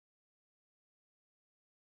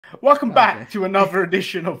Welcome back to another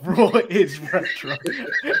edition of Raw is Retro.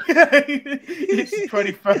 It's the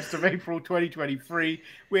 21st of April 2023.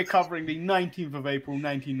 We're covering the 19th of April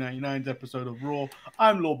 1999's episode of Raw.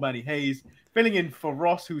 I'm Lord Manny Hayes. Filling in for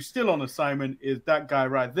Ross, who's still on assignment, is that guy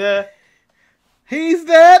right there. He's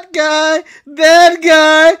that guy. That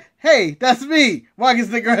guy. Hey, that's me. Marcus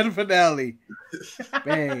the grand finale.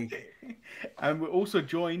 Bang. And we're also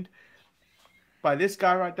joined by this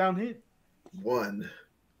guy right down here. 1,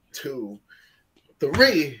 2,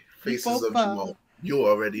 3 Faces of Jemal. You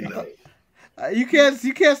already know. You can't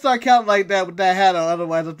start counting like that with that hat on.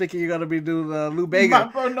 Otherwise, I'm thinking you're gonna be doing Lou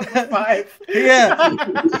Bega. Mambo number 5. Yeah.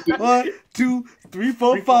 1, 2, 3,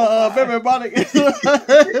 4, 5. Everybody. A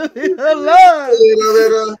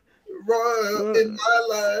little royal in my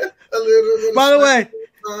life. A little. By the way,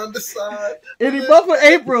 on the side. in the month of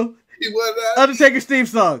April, Undertaker's theme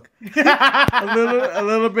song. a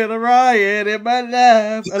little bit of Ryan in my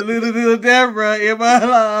life, a little Deborah in my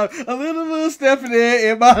life, a little Stephanie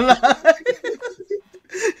in my life,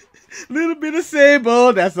 a little bit of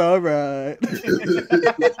Sable, that's all right.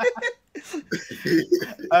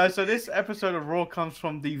 So this episode of Raw comes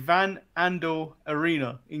from the Van Andel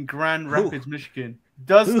Arena in Grand Rapids, Michigan.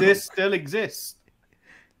 Does this still exist?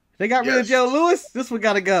 They got rid of Joe Louis? This one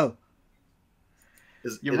gotta go.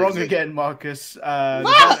 You're wrong again, Marcus. The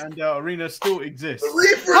Van Andel Arena still exists.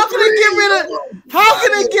 How can they get rid of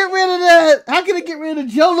that? How can they get rid of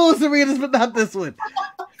Joe Louis arenas but not this one?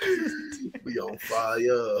 We on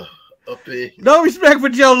fire up in. No respect for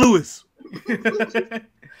Joe Louis.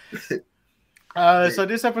 So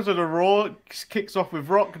this episode of Raw kicks off with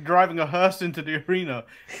Rock driving a hearse into the arena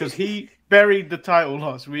because he buried the title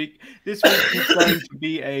last week. This week is going to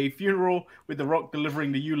be a funeral with The Rock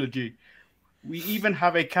delivering the eulogy. We even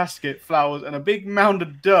have a casket, flowers, and a big mound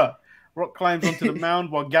of dirt. Rock climbs onto the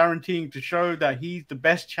mound while guaranteeing to show that he's the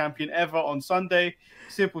best champion ever on Sunday.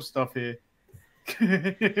 Simple stuff here.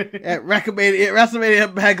 At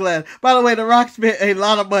WrestleMania Backlash. By the way, The Rock spent a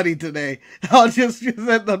lot of money today. I'll just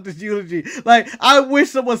set up this eulogy. Like, I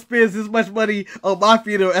wish someone spends as much money on my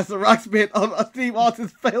funeral as The Rock spent on Steve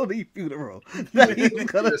Austin's phony funeral that he was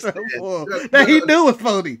gonna throw for him. That he knew was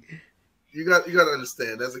phony. You got to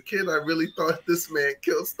understand. As a kid, I really thought this man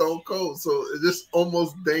killed Stone Cold, so it just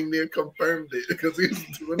almost dang near confirmed it because he was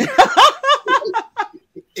doing it.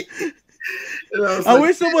 I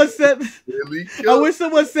wish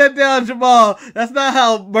someone said Jemal. That's not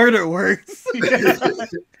how murder works. You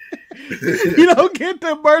don't get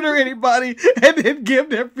to murder anybody and then give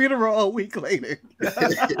their funeral a week later.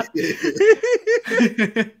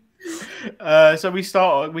 So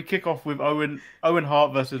we kick off with Owen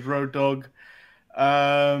Hart versus Road Dogg.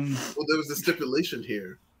 Well, there was a stipulation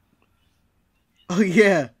here. Oh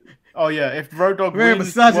yeah. If Road Dogg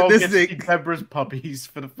wins, well, gets to see Deborah's puppies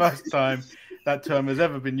for the first time that term has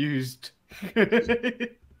ever been used.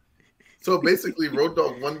 So basically, Road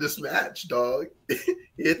Dogg won this match, dog.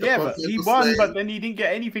 But he won, but then he didn't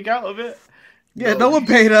get anything out of it. Yeah, no one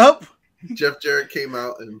paid up. Jeff Jarrett came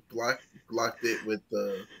out and blocked it with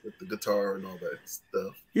the guitar and all that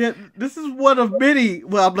stuff. Yeah, this is one of many.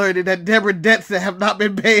 Well, I'm learning that Deborah debts that have not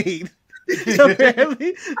been paid.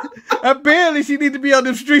 apparently, she needs to be on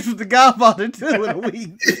the streets with the Godfather too in a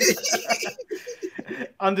week.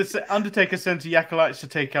 Undertaker sends the Acolytes to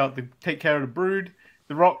take care of the Brood.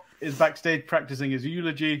 The Rock is backstage practicing his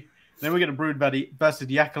eulogy. Then we get a Brood versus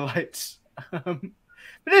the Acolytes. But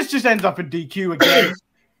this just ends up in DQ again.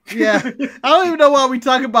 Yeah, I don't even know why we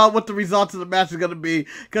talk about what the results of the match is going to be,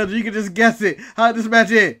 because you can just guess it. How this match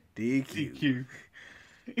is? DQ.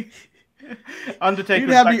 Undertaker.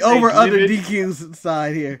 You'd have the over-under DQs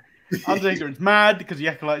inside here. Undertaker is mad because the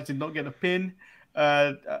Acolytes did not get a pin.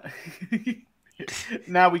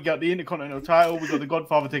 Now we got the Intercontinental title. We got the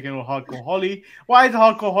Godfather taking on Hardcore Holly. Why is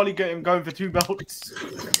Hardcore Holly going for 2 belts?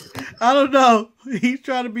 I don't know. He's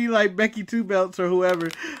trying to be like Becky 2 belts or whoever.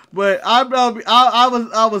 But I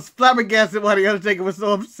was flabbergasted why the Undertaker was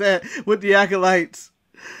so upset with the Acolytes.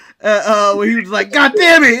 When he was like, "God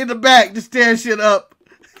damn it!" in the back, just tearing shit up.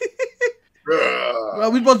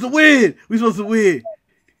 Well, we supposed to win. I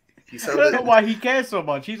don't know why he cares so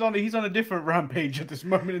much. He's on a different rampage at this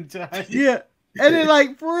moment in time. Yeah. And then,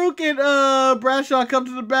 like, Farouk and Bradshaw come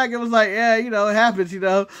to the back and was like, yeah, it happens,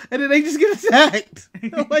 And then they just get attacked.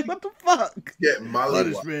 I'm like, what the fuck? Yeah,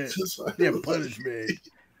 punishment. Punishment.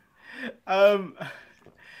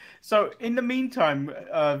 So, in the meantime,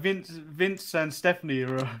 Vince and Stephanie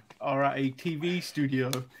are at a TV studio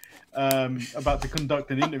about to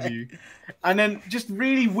conduct an interview. And then just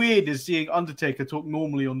really weird is seeing Undertaker talk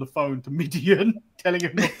normally on the phone to Midian, telling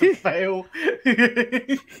him not to fail.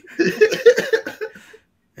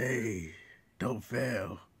 Hey, don't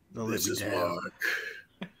fail. Don't This let is me down. Mark.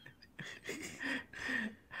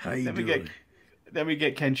 How you doing? Then we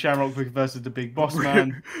get Ken Shamrock versus the Big Boss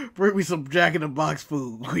Man. Bring me some Jack in the Box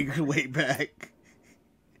food. We can wait back.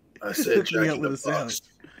 I said Hook me Jack up in with the a sandwich. Box.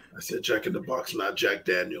 I said Jack in the Box, not Jack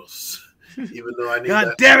Daniels. Even though I need God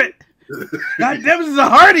that. damn it! God damn it! This is a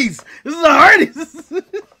Hardee's. This is a Hardee's.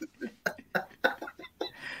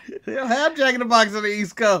 They don't have Jack in the Box on the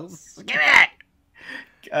East Coast. Give it.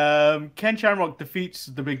 Ken Shamrock defeats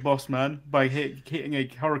the Big Boss Man by hitting a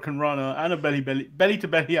Hurricane Runner and a belly to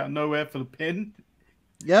belly out of nowhere for the pin.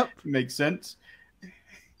 Yep. Makes sense.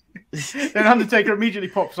 Then Undertaker immediately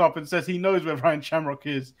pops up and says he knows where Ryan Shamrock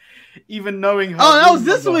is, even knowing. That was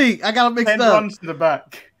this week. I got him mixed Ken up. runs to the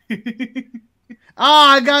back.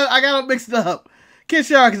 I got him mixed up. Ken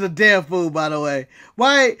Shamrock is a damn fool, by the way.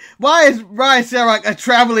 Why is Ryan Shamrock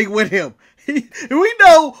traveling with him? We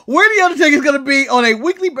know where the Undertaker is going to be on a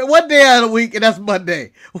one day out of the week, and that's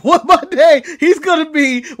Monday. One Monday, he's going to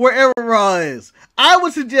be wherever Raw is. I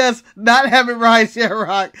would suggest not having Ryan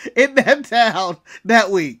Shamrock in that town that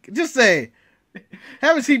week. Just saying.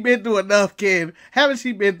 Haven't she been through enough, Ken? Haven't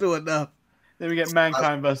she been through enough? Then we get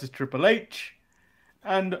Mankind versus Triple H.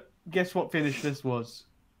 And guess what finish this was?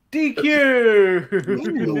 DQ!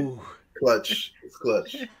 Ooh. Clutch. It's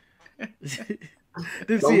clutch.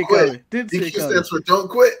 Didn't see it coming. DQ stands for don't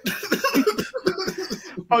quit.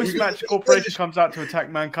 Post-match, Corporation comes out to attack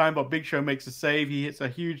Mankind, but Big Show makes a save. He hits a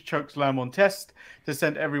huge choke slam on Test to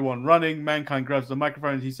send everyone running. Mankind grabs the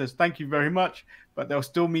microphone and he says, "Thank you very much," but they'll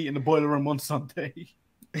still meet in the boiler room on Sunday.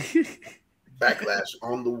 Backlash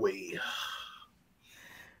on the way.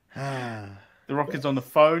 The Rock is on the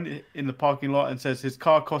phone in the parking lot and says his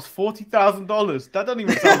car costs $40,000. That doesn't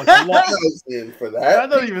even sound like a lot. That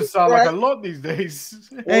doesn't even sound like a lot these days.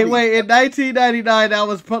 Hey, wait! In 1999, that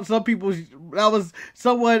was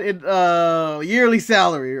someone in yearly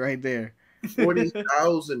salary right there.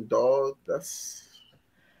 40,000, dog. That's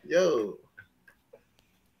damn.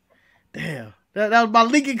 That was my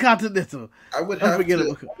Lincoln Continental. I would have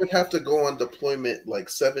to go on deployment like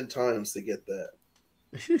 7 times to get that.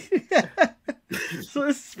 So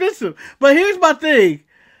it's expensive. But here's my thing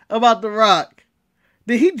about The Rock.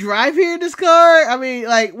 Did he drive here in this car? I mean,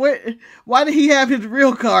 like, why did he have his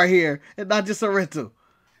real car here and not just a rental?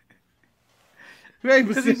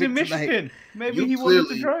 Because he's in Michigan. Maybe he wanted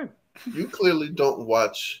to drive. You clearly don't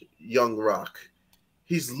watch Young Rock.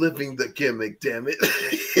 He's living the gimmick, damn it.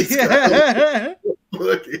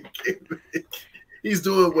 He's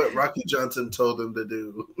doing what Rocky Johnson told him to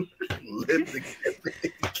do. Live the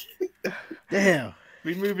gimmick. Damn.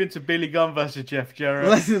 We move into Billy Gunn versus Jeff Jarrett.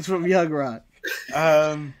 Lessons from Young Rock.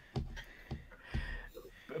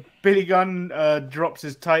 Billy Gunn drops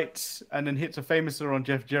his tights and then hits a famouser on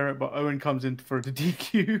Jeff Jarrett, but Owen comes in for the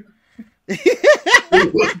DQ.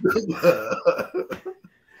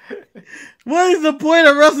 What is the point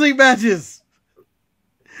of wrestling matches?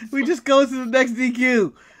 We just go to the next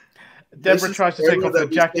DQ. Deborah tries to take off the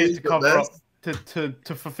jacket to cover up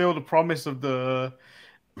to fulfill the promise of the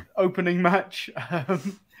opening match,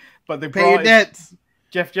 but the pay your debts.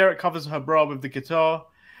 Jeff Jarrett covers her bra with the guitar.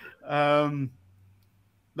 The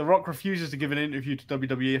Rock refuses to give an interview to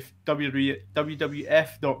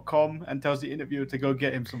WWF.com and tells the interviewer to go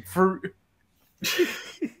get him some fruit.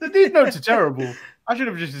 These notes are terrible. I should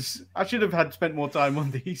have had spent more time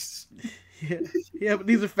on these. Yeah, but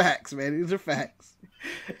these are facts, man. These are facts.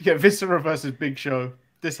 Yeah, Viscera versus Big Show.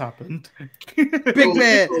 This happened. Big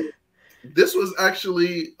man. This was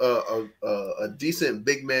actually a decent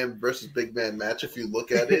big man versus big man match if you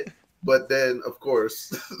look at it. But then, of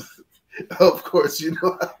course, you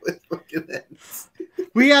know how it fucking ends.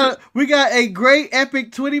 We got a great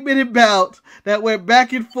epic 20-minute bout that went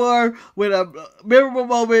back and forth with memorable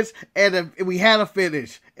moments, and we had a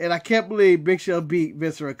finish. And I can't believe Big Show beat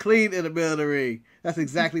Viscera clean in the middle of the ring. That's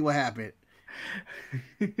exactly what happened.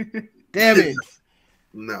 Damn it.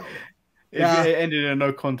 No. It ended in a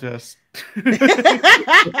no contest.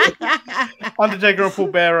 Undertaker and Paul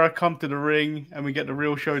Bearer come to the ring, and we get the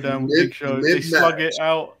real showdown with Big Show. They slug it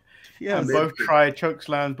out. Yeah, and both try choke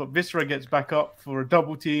slams, but Viscera gets back up for a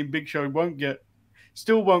double team. Big Show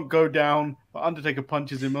still won't go down, but Undertaker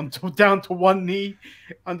punches him down to one knee.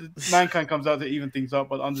 Mankind comes out to even things up,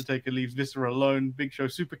 but Undertaker leaves Viscera alone. Big Show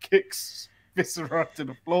super kicks Viscera to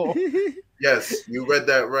the floor. Yes, you read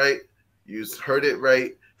that right. You heard it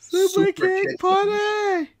right. Super kick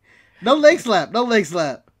party. No leg slap. No leg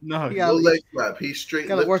slap. No leg slap. He straight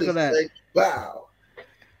gotta work on that. Leg. Wow.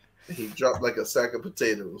 He dropped like a sack of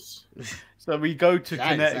potatoes. So we go to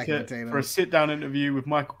Connecticut for a sit-down interview with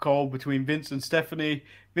Michael Cole between Vince and Stephanie.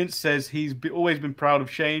 Vince says he's always been proud of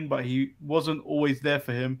Shane, but he wasn't always there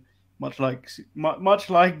for him, much like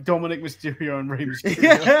Dominic Mysterio and Rey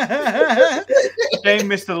Mysterio. Shane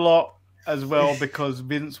missed a lot as well because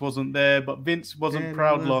Vince wasn't there, but Vince wasn't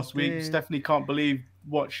proud last week. Stephanie can't believe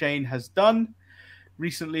what Shane has done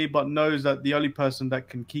recently, but knows that the only person that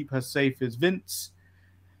can keep her safe is Vince.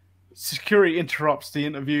 Security interrupts the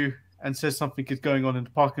interview and says something is going on in the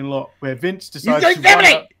parking lot, where Vince decides to run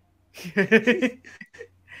out.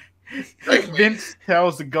 Vince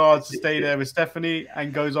tells the guards to stay there with Stephanie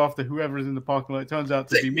and goes after whoever is in the parking lot. It turns out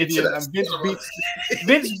to be Midian, and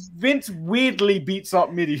Vince weirdly beats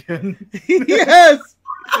up Midian. Yes.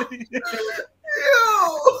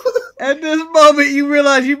 At this moment, you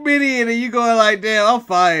realize you're Midian, and you going like, "Damn, I'm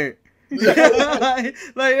fired." Like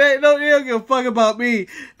they don't give a fuck about me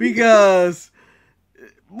because.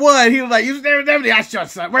 One, he was like, "You never, I shot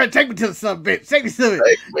son. Where? Take me to the son, bitch. Take me to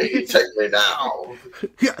it. Take me now."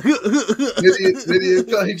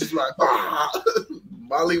 He just like,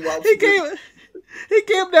 Molly. He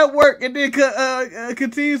came to work and then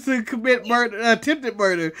continues to commit murder, attempted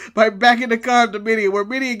murder by backing the car up to Midian, where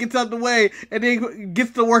Midian gets out the way and then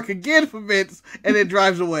gets to work again for Vince and then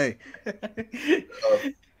drives away.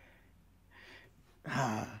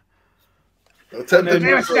 Damn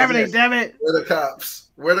it!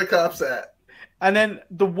 Where the cops at? And then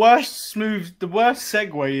the worst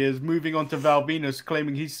segue is moving on to Val Venus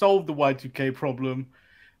claiming he solved the Y2K problem.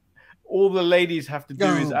 All the ladies have to do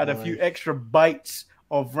is add a few extra bytes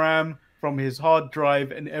of RAM from his hard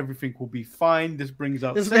drive and everything will be fine. This brings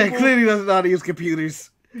out This man clearly doesn't know how to use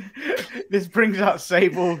computers. This brings out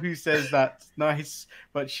Sable, who says that's nice,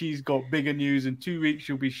 but she's got bigger news. In 2 weeks,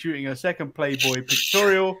 she'll be shooting her second Playboy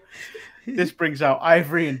pictorial. This brings out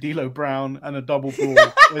Ivory and D'Lo Brown, and a double brawl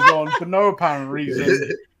is on for no apparent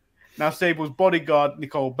reason. Now Sable's bodyguard,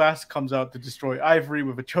 Nicole Bass, comes out to destroy Ivory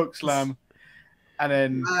with a chokeslam, and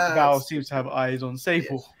then Val seems to have eyes on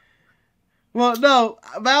Sable. Yes. Well, no,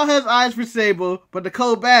 Val has eyes for Sable, but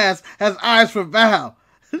Nicole Bass has eyes for Val.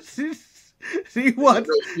 She wants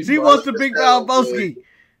the big Val Boski.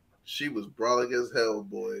 She was brawling as hell,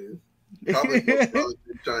 boy. Probably brawling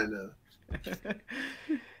in China.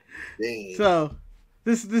 Dang. So,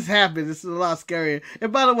 this happened. This is a lot scarier.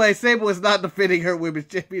 And by the way, Sable is not defending her women's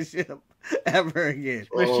championship ever again.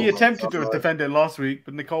 Well, she attempted to defend it last week,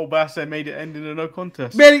 but Nicole Bass made it end in a no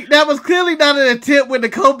contest. Manny, that was clearly not an attempt when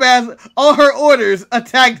Nicole Bass, all her orders,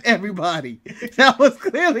 attacked everybody. That was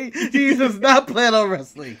clearly, she does not plan on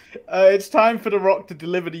wrestling. It's time for The Rock to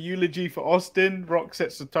deliver the eulogy for Austin. Rock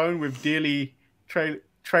sets the tone with dearly trailer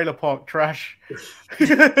park trash.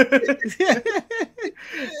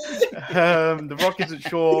 The Rock isn't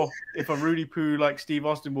sure if a Rudy Poo like Steve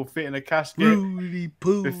Austin will fit in a casket. Rudy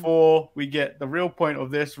Poo. Before we get the real point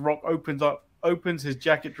of this, Rock opens his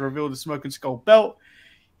jacket to reveal the Smoke and Skull belt.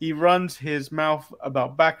 He runs his mouth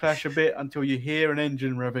about Backlash a bit until you hear an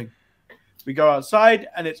engine revving. We go outside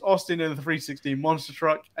and it's Austin in the 316 monster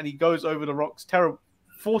truck, and he goes over the Rock's terrible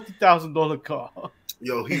 $40,000 car.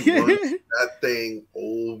 Yo, he runs that thing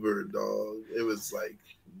over, dog. It was like,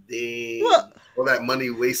 dang. What? All that money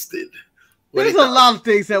wasted. There's a lot of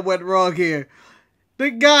things that went wrong here. The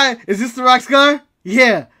guy, is this the Rock's car?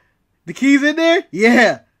 Yeah. The keys in there?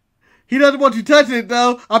 Yeah. He doesn't want you touching it,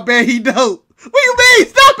 though. I bet he don't. What do you mean?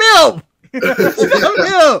 Stop him! Stop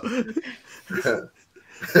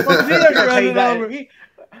him!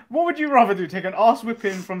 What would you rather do? Take an ass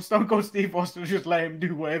whipping from Stone Cold Steve Austin, or just let him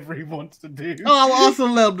do whatever he wants to do? Oh, I will also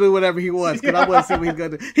let him do whatever he wants, because I want to see what he's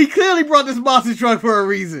going to do. He clearly brought this monster truck for a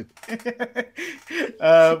reason. He's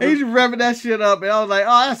revving that shit up, and I was like,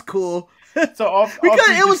 oh, that's cool. So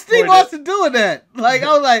because it was Steve Austin doing that. Like,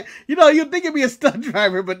 I was like, you'd think it'd be a stunt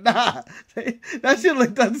driver, but nah. That shit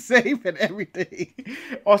looked unsafe and everything.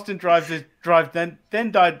 Austin drives the truck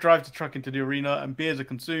into the arena, and beers are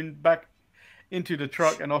consumed back into the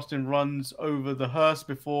truck, and Austin runs over the hearse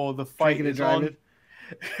before the fight is on.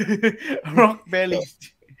 Rock barely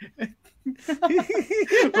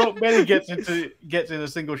gets in a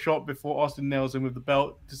single shot before Austin nails him with the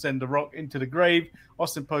belt to send the Rock into the grave.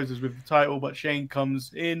 Austin poses with the title, but Shane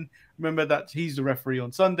comes in. Remember that he's the referee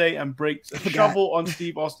on Sunday, and breaks a shovel on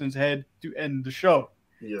Steve Austin's head to end the show.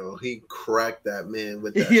 Yo, he cracked that man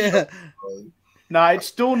with that. Yeah. Nah, it's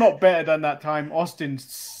still not better than that time Austin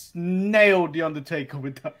nailed the Undertaker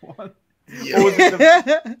with that one. Yeah.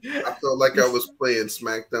 I felt like I was playing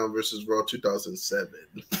SmackDown versus Raw 2007.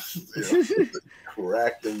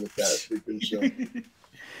 Cracked him with that freaking show.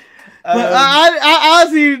 I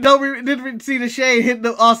honestly didn't see the Shane hitting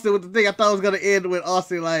Austin with the thing. I thought it was gonna end with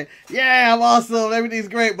Austin like, yeah, I'm awesome, everything's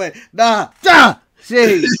great, but nah.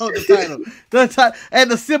 Shane hold the title.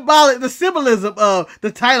 And the symbolism of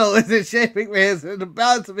the title is in Shane McMahon's and the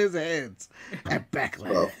balance of his hands at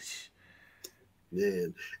Backlash.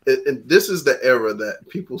 Man, and this is the era that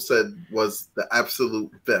people said was the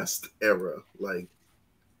absolute best era. Like,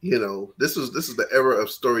 you know, this is the era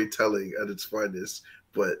of storytelling at its finest.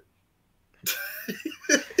 But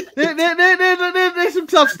there's some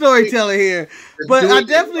tough storytelling here. But I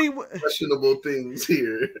definitely questionable things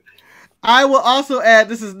here. I will also add,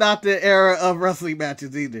 this is not the era of wrestling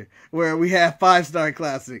matches either, where we have 5-star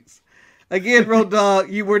classics. Again, Road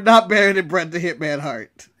Dogg, you were not buried in Bret the Hitman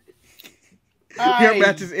Hart. Your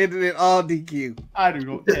matches ended in all DQ. I do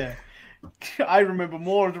not care. I remember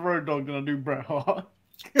more of the Road Dogg than I do Bret Hart.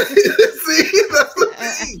 See, that's the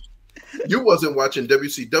thing. You wasn't watching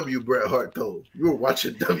WCW Bret Hart though. You were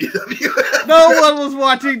watching WWF. No one was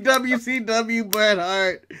watching WCW Bret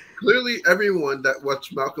Hart. Clearly, everyone that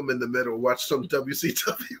watched Malcolm in the Middle watched some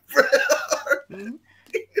WCW Bret Hart.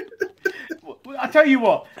 I tell you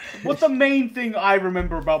what. What's the main thing I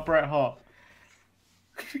remember about Bret Hart?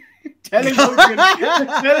 telling Hogan at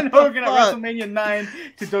WrestleMania 9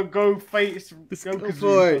 to go face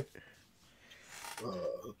Yokozuna.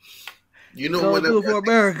 You know,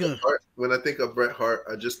 when I think of Bret Hart,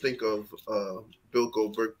 I just think of Bill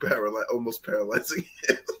Goldberg almost paralyzing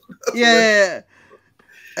him. Yeah.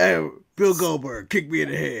 Hey, Bill Goldberg kicked me in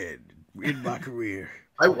the head in my career.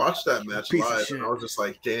 I watched that match live, and I was just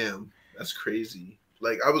like, damn, that's crazy.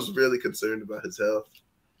 Like, I was really concerned about his health.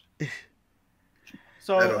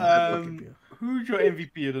 So, who's your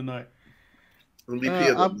MVP of the night? MVP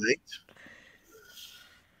of the night?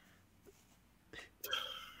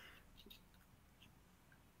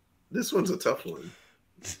 This one's a tough one.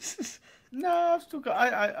 No, I've still got.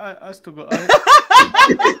 I still got. Find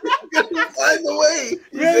the way.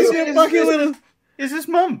 It's this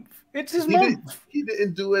month. It's his month. He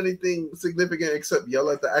didn't do anything significant except yell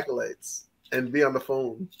at the acolytes and be on the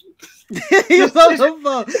phone. He was on the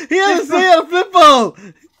phone. He had a flip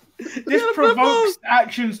phone. This provokes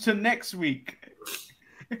actions to next week.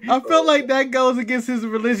 I felt like that goes against his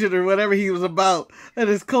religion or whatever he was about. And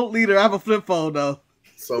his cult leader, I have a flip phone though.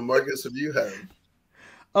 So, Marcus, what do you have?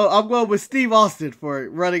 Oh, I'm going with Steve Austin for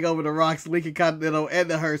running over the Rock's Lincoln Continental and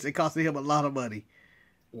the hearse and costing him a lot of money.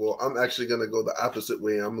 Well, I'm actually going to go the opposite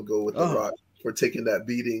way. I'm going to go with The Rock for taking that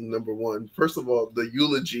beating, number one. First of all, the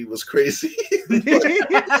eulogy was crazy.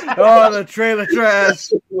 The trailer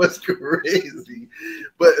trash was crazy.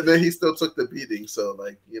 But then he still took the beating. So,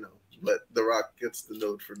 but The Rock gets the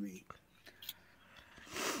note for me.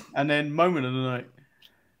 And then moment of the night.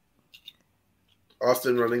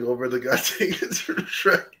 Austin running over the guy taking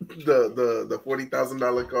the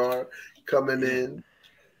 $40,000 car coming in.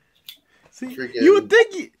 See, you would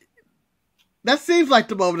think that seems like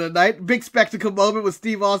the moment of the night. Big spectacle moment with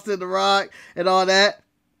Steve Austin, The Rock, and all that.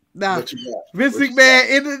 Now, Vince McMahon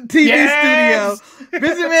in the TV studio.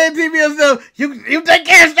 Vince McMahon in TV studio. You take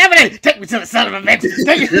care of Stephanie. Take me to the son of a bitch.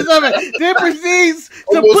 Take me to the son of a bitch. Then proceeds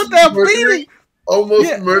to put that beating.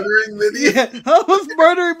 Almost murdering Minnie. Yeah, almost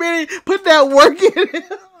murdering Minnie. Put that work in him.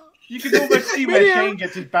 You can almost see where Shane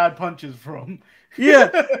gets his bad punches from. Yeah.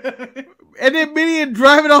 And then Minnie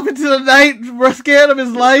driving off into the night, scared of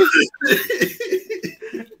his life.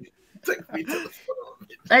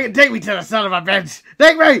 Take me to the son of a bitch.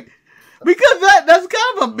 Take me. Because that's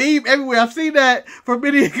kind of a meme everywhere. I've seen that for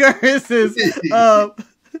many occurrences.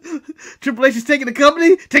 Triple H is taking the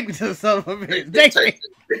company. Take me to the son of a bitch. Take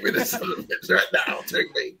me to the son of a bitch right now. Take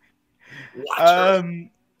me.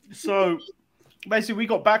 So basically, we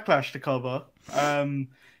got Backlash to cover.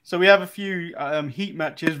 So we have a few heat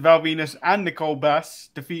matches. Val Venus and Nicole Bass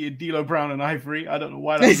defeated D'Lo Brown and Ivory. I don't know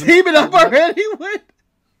why. They teaming up already. What?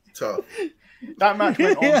 Tough. That match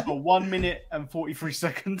went on for 1 minute and 43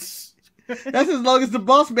 seconds. That's as long as the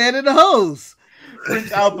boss man in the hose.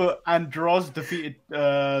 Prince Albert and Droz defeated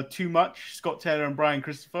Too Much, Scott Taylor and Brian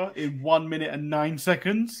Christopher in 1 minute and 9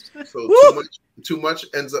 seconds. So too much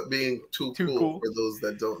ends up being too cool for those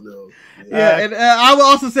that don't know. Yeah, and I will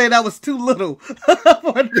also say that was too little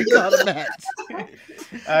for it to be called a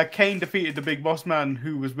match. Kane defeated the Big Boss Man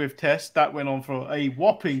who was with Tess. That went on for a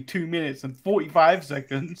whopping 2 minutes and 45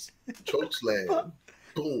 seconds. Chokeslam.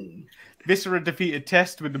 Boom. Viscera defeated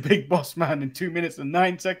Test with the Big Boss Man in 2 minutes and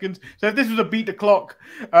 9 seconds. So if this was a beat the clock,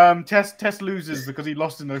 Test loses because he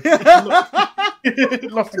lost in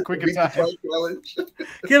lost in quicker time.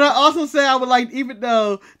 Can I also say I would like, even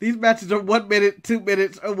though these matches are 1 minute, 2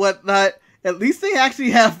 minutes, or whatnot, at least they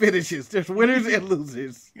actually have finishes. There's winners and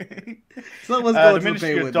losers. Someone's going the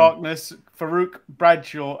Ministry of Darkness, Farouk,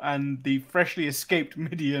 Bradshaw, and the freshly escaped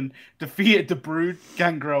Midian defeated the Brood,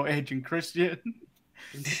 Gangrel, Edge, and Christian.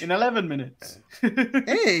 in 11 minutes.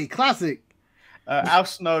 Hey, classic. Al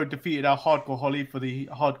Snow defeated Al Hardcore Holly for the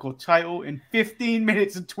Hardcore title in 15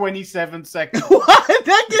 minutes and 27 seconds. What?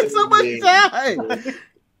 That gets so much time.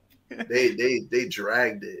 They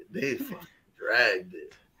dragged it. They fucking dragged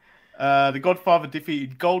it. The Godfather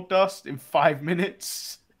defeated Goldust in 5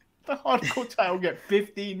 minutes. The Hardcore title get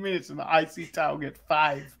 15 minutes and the IC title get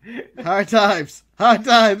 5. Hard times,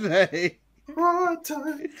 hey. Hard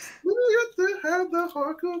times. We have to have the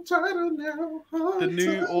Hardcore title now. The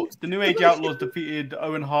New Age Outlaws defeated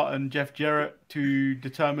Owen Hart and Jeff Jarrett to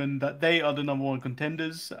determine that they are the number one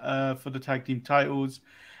contenders for the tag team titles.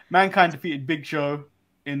 Mankind defeated Big Show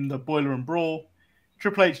in the Boiler and Brawl.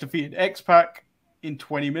 Triple H defeated X-Pac in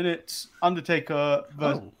 20 minutes. Undertaker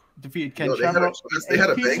defeated Ken Shamrock. They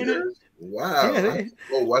had a banger? Wow. Yeah,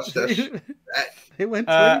 Go watch that shit back. It went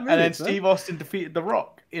 20 minutes. And then Steve Austin defeated The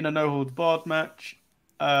Rock in a no-holds-barred match.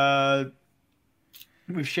 With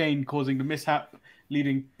Shane causing the mishap,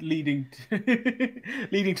 leading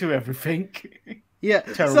to everything. Yeah,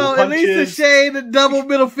 Terrible so punches. at least the Shane and double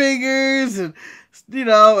middle fingers and and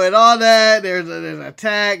all that. There's an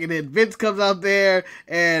attack, and then Vince comes out there,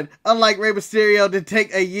 and unlike Rey Mysterio, did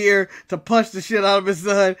take a year to punch the shit out of his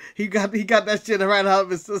son. He got that shit right out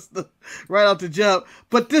of his system, right out the jump.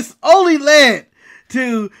 But this only led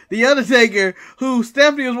to The Undertaker, who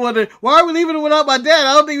Stephanie was wondering, why are we leaving it without my dad?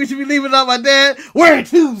 I don't think we should be leaving without my dad. Where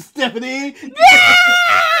to, Stephanie?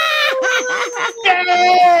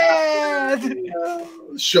 Dad!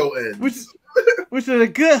 Show ends. Which is a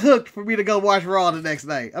good hook for me to go watch Raw the next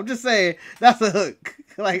night. I'm just saying, that's a hook.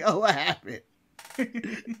 Like, oh, what happened?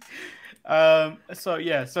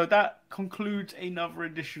 So that concludes another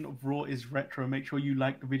edition of Raw is Retro. Make sure you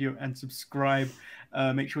like the video and subscribe.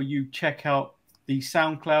 Make sure you check out the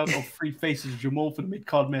SoundCloud of Free Faces of Jemal for the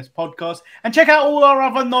Mid-Card Mess podcast. And check out all our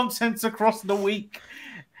other nonsense across the week.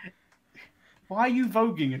 Why are you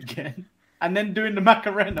voguing again? And then doing the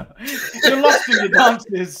Macarena. You're lost in your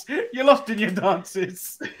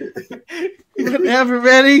dances. Whatever,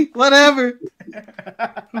 Reddy. Whatever.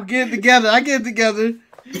 We'll get it together. I get it together.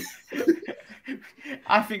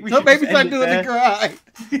 I think we should maybe start doing the cry.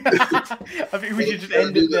 I think we should just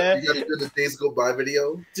end it there. You gotta do the Days Go By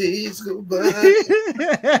video. Days Go By. Are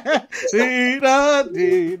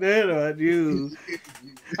you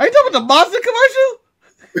talking about the Monster commercial?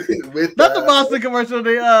 With Not the Monster commercial.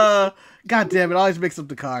 God damn it! I always mix up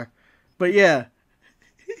the car. But yeah,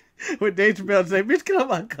 with Dave Chappelle say, "Bitch, get out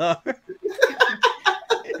my car."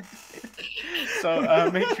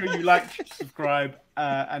 So make sure you like, subscribe,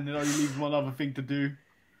 and then only leave one other thing to do.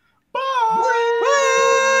 Bye.